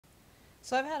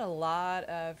So I've had a lot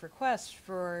of requests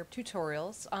for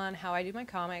tutorials on how I do my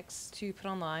comics to put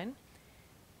online.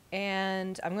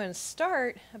 And I'm going to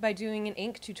start by doing an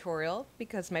ink tutorial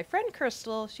because my friend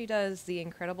Crystal, she does the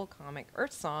incredible comic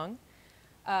Earth Song.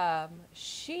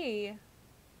 She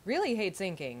really hates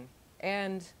inking.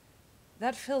 And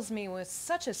that fills me with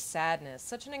such a sadness,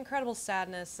 such an incredible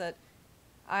sadness that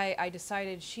I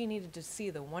decided she needed to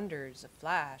see the wonders of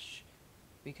Flash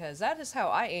because that is how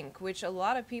I ink, which a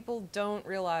lot of people don't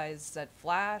realize that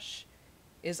Flash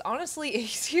is honestly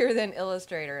easier than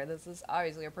Illustrator. This is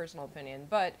obviously a personal opinion,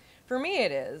 but for me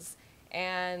it is.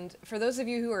 And for those of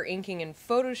you who are inking in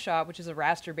Photoshop, which is a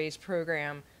raster-based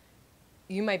program,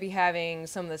 you might be having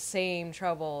some of the same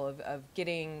trouble of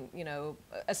getting,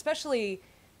 especially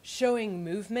showing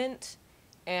movement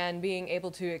and being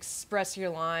able to express your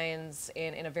lines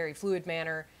in a very fluid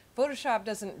manner. Photoshop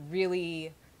doesn't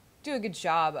really do a good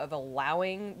job of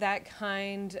allowing that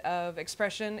kind of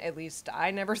expression. At least I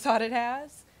never thought it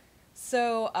has.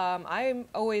 So I'm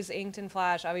always inked in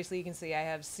Flash. Obviously you can see I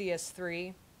have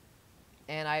CS3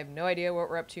 and I have no idea what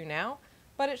we're up to now,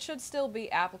 but it should still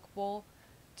be applicable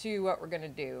to what we're going to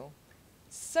do.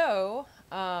 So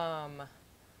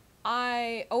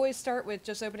I always start with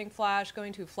just opening Flash,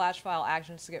 going to Flash File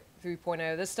Actions to get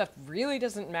 3.0. This stuff really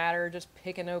doesn't matter. Just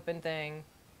pick an open thing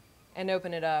and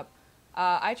open it up.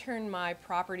 I turn my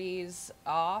properties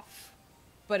off,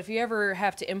 but if you ever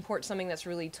have to import something that's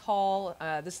really tall,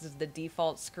 this is the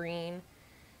default screen,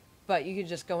 but you can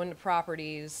just go into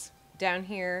properties, down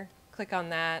here, click on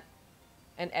that,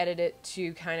 and edit it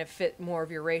to kind of fit more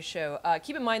of your ratio.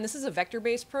 Keep in mind, this is a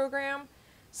vector-based program,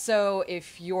 so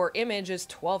if your image is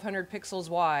 1200 pixels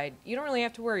wide, you don't really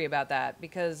have to worry about that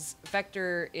because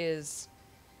vector is,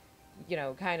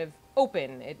 kind of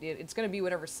open. It's going to be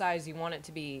whatever size you want it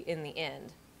to be in the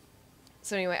end.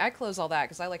 So anyway, I close all that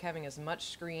because I like having as much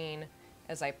screen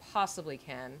as I possibly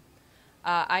can.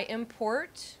 I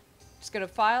import, just go to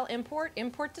File, Import,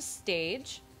 Import to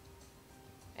Stage,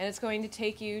 and it's going to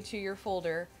take you to your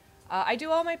folder. I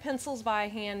do all my pencils by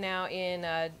hand now in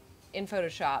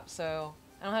Photoshop, so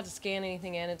I don't have to scan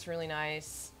anything in. It's really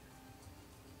nice.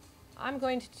 I'm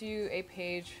going to do a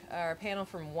page or a panel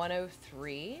from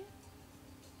 103.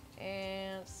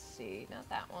 And let's see, not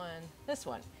that one, this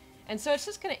one. And so it's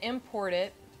just going to import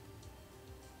it.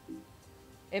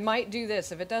 It might do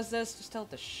this. If it does this, just tell it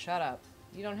to shut up.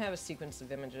 You don't have a sequence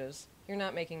of images. You're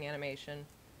not making animation.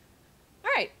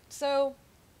 All right, so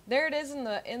there it is in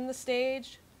the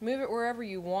stage. Move it wherever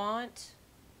you want.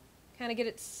 Kind of get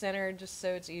it centered just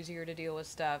so it's easier to deal with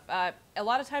stuff. A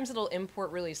lot of times it'll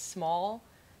import really small,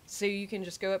 so you can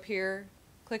just go up here,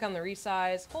 click on the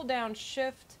resize, hold down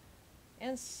Shift,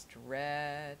 and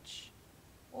stretch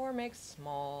or make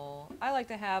small. I like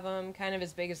to have them kind of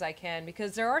as big as I can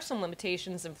because there are some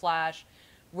limitations in Flash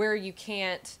where you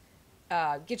can't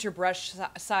get your brush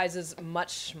sizes much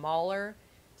smaller.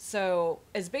 So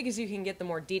as big as you can get, the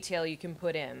more detail you can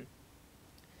put in.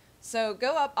 So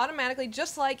go up automatically,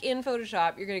 just like in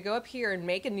Photoshop. You're going to go up here and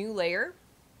make a new layer.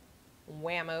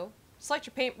 Whammo. Select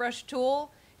your paintbrush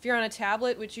tool. If you're on a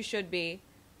tablet, which you should be,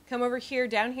 come over here.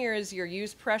 Down here is your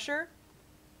use pressure.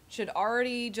 Should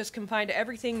already just confine to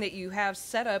everything that you have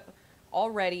set up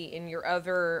already in your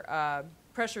other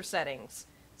pressure settings.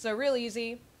 So real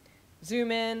easy.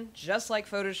 Zoom in, just like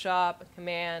Photoshop,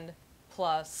 Command,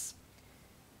 plus.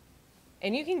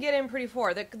 And you can get in pretty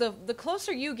far. The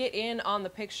closer you get in on the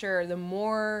picture, the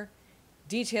more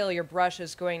detail your brush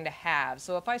is going to have.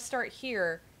 So if I start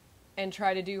here and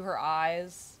try to do her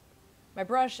eyes, my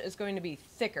brush is going to be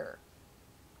thicker.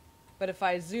 But if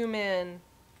I zoom in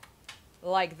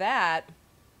like that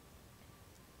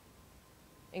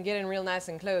and get in real nice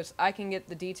and close, I can get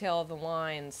the detail of the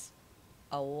lines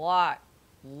a lot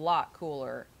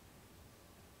cooler.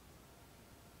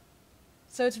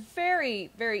 So it's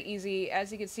very, very easy.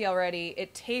 As you can see already,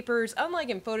 it tapers. Unlike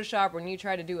in Photoshop when you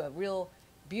try to do a real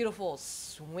beautiful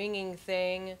swinging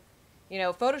thing,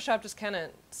 Photoshop just kind of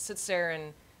sits there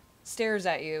and stares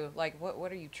at you like,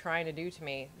 what are you trying to do to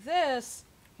me? This,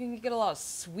 you can get a lot of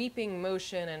sweeping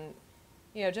motion and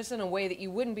just in a way that you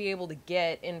wouldn't be able to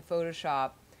get in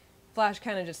Photoshop. Flash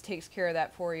kind of just takes care of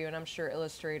that for you, and I'm sure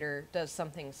Illustrator does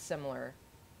something similar.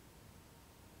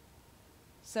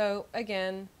 So,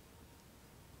 again,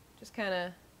 just kind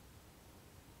of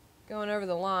going over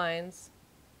the lines.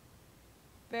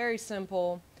 Very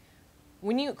simple.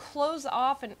 When you close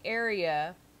off an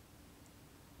area,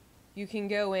 you can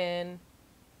go in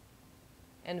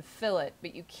and fill it,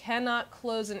 but you cannot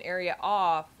close an area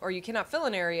off, or you cannot fill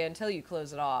an area until you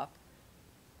close it off.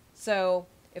 So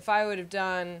if I would have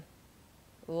done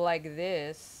like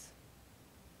this,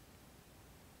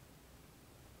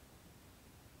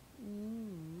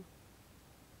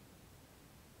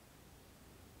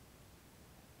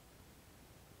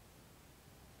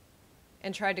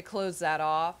 and tried to close that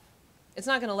off, it's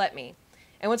not going to let me.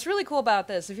 And what's really cool about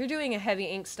this, if you're doing a heavy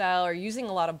ink style or using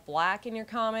a lot of black in your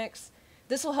comics,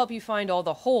 this will help you find all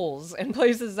the holes and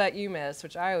places that you miss,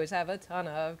 which I always have a ton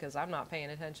of because I'm not paying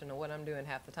attention to what I'm doing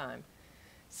half the time.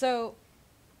 So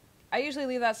I usually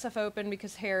leave that stuff open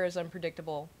because hair is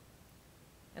unpredictable.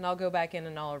 And I'll go back in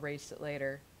and I'll erase it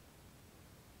later.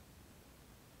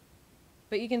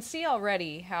 But you can see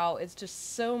already how it's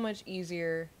just so much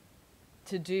easier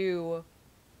to do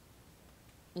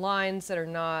lines that are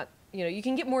not, you know, you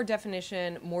can get more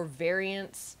definition, more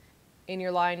variance in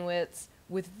your line widths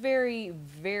with very,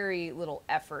 very little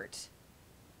effort.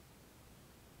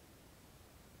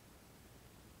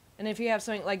 And if you have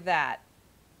something like that,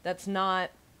 that's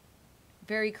not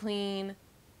very clean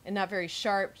and not very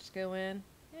sharp, just go in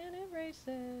and erase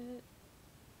it.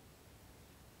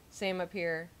 Same up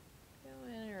here. Go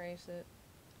in and erase it.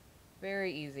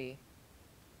 Very easy.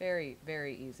 Very,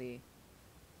 very easy.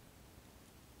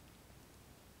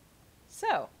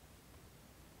 So,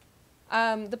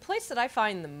 the place that I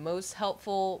find the most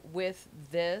helpful with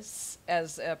this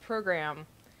as a program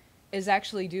is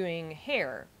actually doing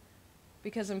hair.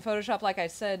 Because in Photoshop, like I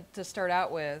said to start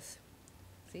out with,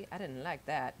 see, I didn't like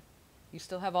that. You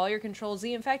still have all your Control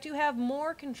Z. In fact, you have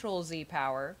more Control Z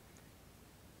power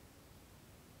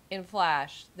in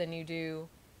Flash than you do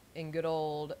in good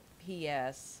old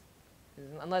PS.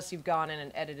 Unless you've gone in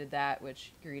and edited that,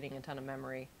 which you're eating a ton of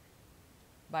memory.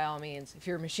 By all means, if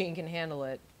your machine can handle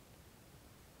it.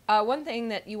 One thing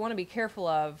that you want to be careful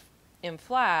of in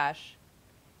Flash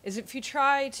is if you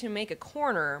try to make a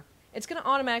corner, it's going to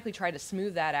automatically try to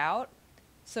smooth that out.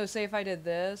 So say if I did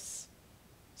this,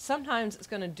 sometimes it's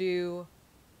going to do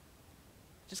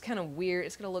just kind of weird.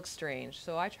 It's going to look strange.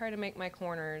 So I try to make my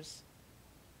corners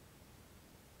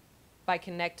by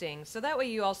connecting. So that way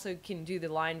you also can do the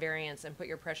line variance and put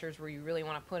your pressures where you really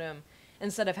want to put them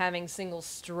instead of having single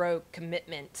stroke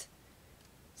commitment.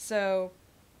 So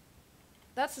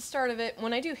that's the start of it.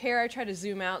 When I do hair, I try to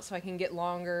zoom out so I can get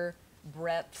longer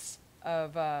breadths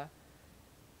of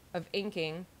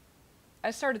inking.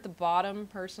 I start at the bottom,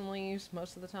 personally,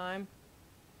 most of the time.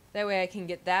 That way I can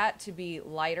get that to be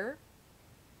lighter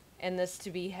and this to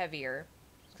be heavier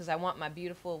because I want my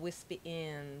beautiful wispy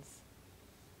ends.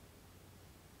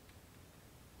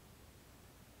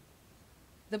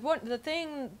 The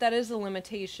thing that is a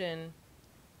limitation,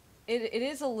 it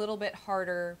is a little bit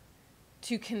harder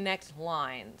to connect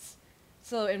lines.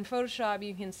 So in Photoshop,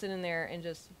 you can sit in there and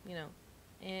just, you know,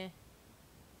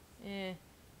 and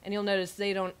you'll notice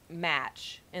they don't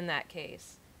match in that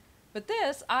case. But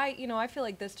this, I feel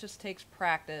like this just takes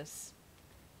practice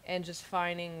and just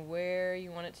finding where you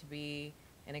want it to be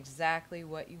and exactly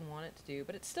what you want it to do.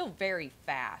 But it's still very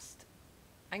fast.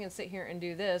 I can sit here and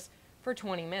do this for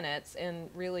 20 minutes and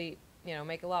really, you know,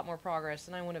 make a lot more progress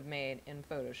than I would have made in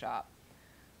Photoshop.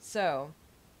 So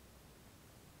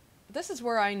this is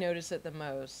where I notice it the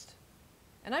most.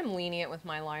 And I'm lenient with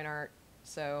my line art,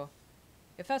 so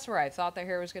if that's where I thought the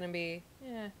hair was going to be,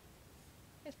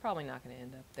 it's probably not going to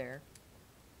end up there.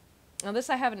 Now this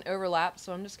I haven't overlapped,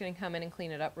 so I'm just going to come in and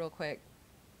clean it up real quick.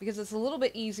 Because it's a little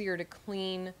bit easier to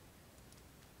clean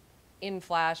in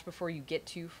Flash before you get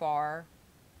too far.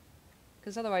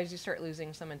 Because otherwise you start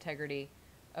losing some integrity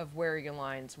of where your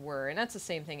lines were. And that's the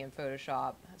same thing in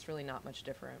Photoshop. That's really not much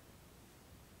different.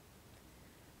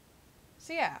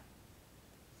 So yeah.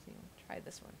 See, try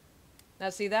this one. Now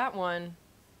see that one,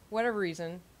 whatever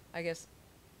reason, I guess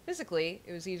physically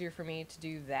it was easier for me to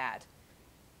do that.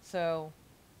 So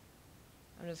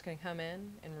I'm just going to come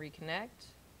in and reconnect.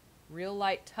 Real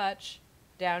light touch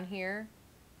down here.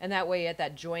 And that way at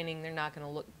that joining they're not going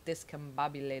to look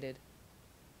discombobulated.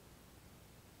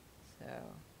 So,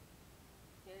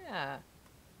 yeah.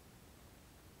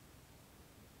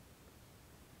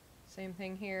 Same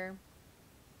thing here.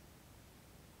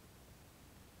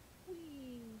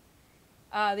 Whee.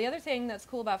 The other thing that's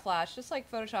cool about Flash, just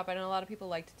like Photoshop, I know a lot of people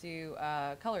like to do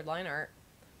colored line art.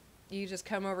 You just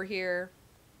come over here,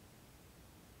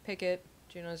 pick it.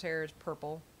 Juno's hair is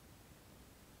purple.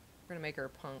 We're going to make her a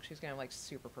punk. She's going to have like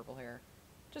super purple hair.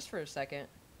 Just for a second.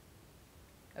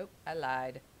 Oh, I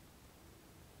lied.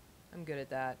 I'm good at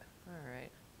that.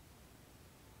 Alright.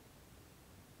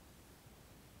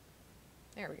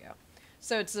 There we go.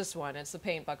 So it's this one. It's the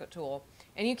paint bucket tool.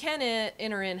 And you can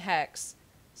enter in hex.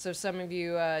 So some of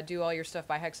you do all your stuff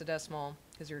by hexadecimal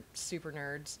because you're super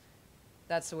nerds.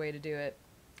 That's the way to do it.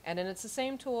 And then it's the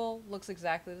same tool. Looks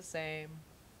exactly the same.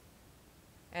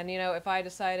 And you know, if I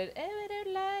decided,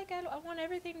 I want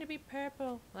everything to be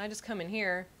purple. I just come in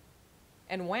here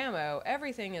and whammo,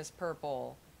 everything is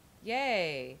purple.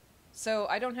 Yay. So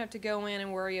I don't have to go in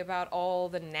and worry about all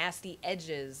the nasty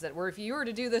edges that were, if you were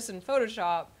to do this in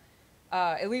Photoshop,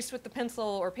 at least with the pencil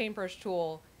or paintbrush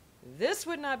tool, this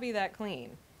would not be that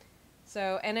clean.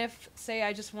 So, and if, say,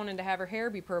 I just wanted to have her hair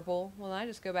be purple, well, I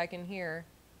just go back in here,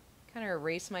 kind of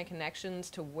erase my connections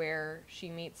to where she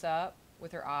meets up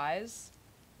with her eyes.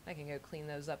 I can go clean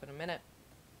those up in a minute.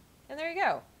 And there you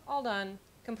go. All done.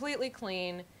 Completely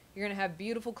clean. You're going to have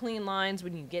beautiful clean lines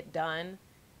when you get done.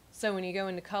 So when you go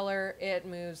into color, it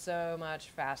moves so much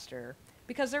faster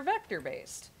because they're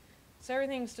vector-based. So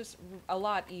everything's just a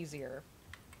lot easier.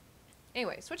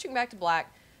 Anyway, switching back to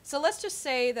black. So let's just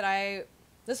say that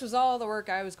this was all the work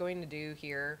I was going to do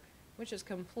here, which is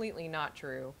completely not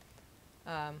true.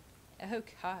 Oh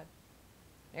God.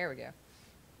 There we go.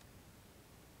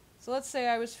 So let's say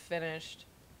I was finished.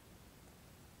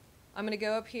 I'm going to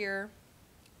go up here,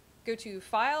 go to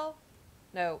File.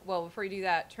 No, well, before you do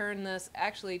that, turn this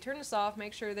off,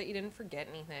 make sure that you didn't forget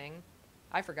anything.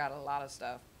 I forgot a lot of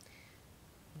stuff.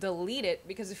 Delete it,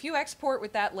 because if you export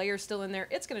with that layer still in there,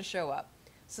 it's going to show up.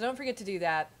 So don't forget to do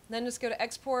that. Then just go to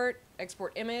Export,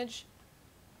 Export Image,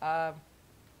 blah,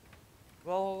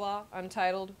 blah, blah,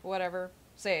 Untitled, whatever,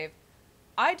 save.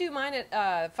 I do mine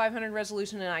at 500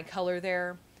 resolution and I color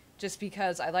there, just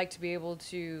because I like to be able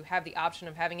to have the option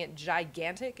of having it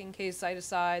gigantic in case I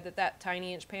decide that that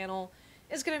tiny inch panel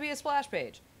is going to be a splash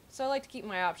page. So I like to keep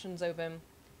my options open.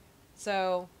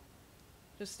 So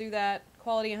just do that.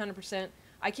 Quality 100%.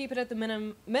 I keep it at the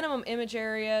minimum image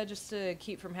area just to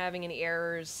keep from having any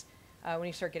errors when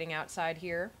you start getting outside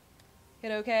here.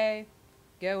 Hit OK,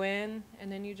 go in,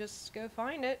 and then you just go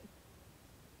find it.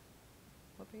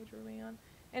 What page were we on?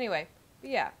 Anyway,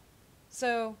 yeah.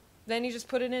 So then you just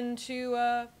put it into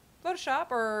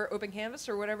Photoshop or OpenCanvas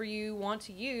or whatever you want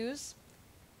to use,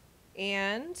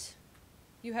 and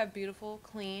you have beautiful,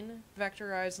 clean,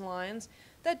 vectorized lines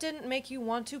that didn't make you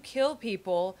want to kill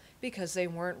people because they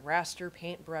weren't raster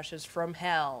paintbrushes from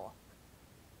hell.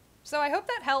 So I hope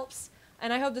that helps,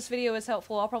 and I hope this video is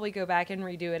helpful. I'll probably go back and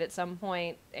redo it at some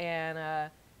point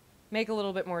and make a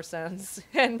little bit more sense,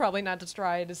 and probably not to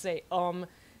try to say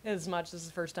as much. This is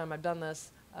the first time I've done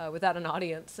this without an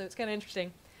audience, so it's kind of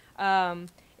interesting.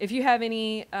 If you have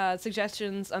any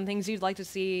suggestions on things you'd like to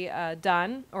see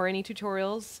done, or any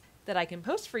tutorials that I can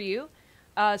post for you,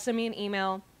 send me an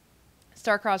email,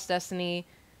 starcrossdestiny,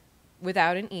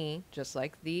 without an E, just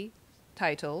like the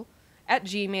title,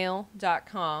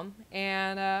 @gmail.com,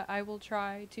 and I will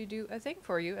try to do a thing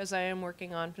for you as I am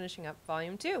working on finishing up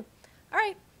Volume 2.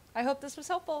 Alright, I hope this was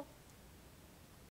helpful.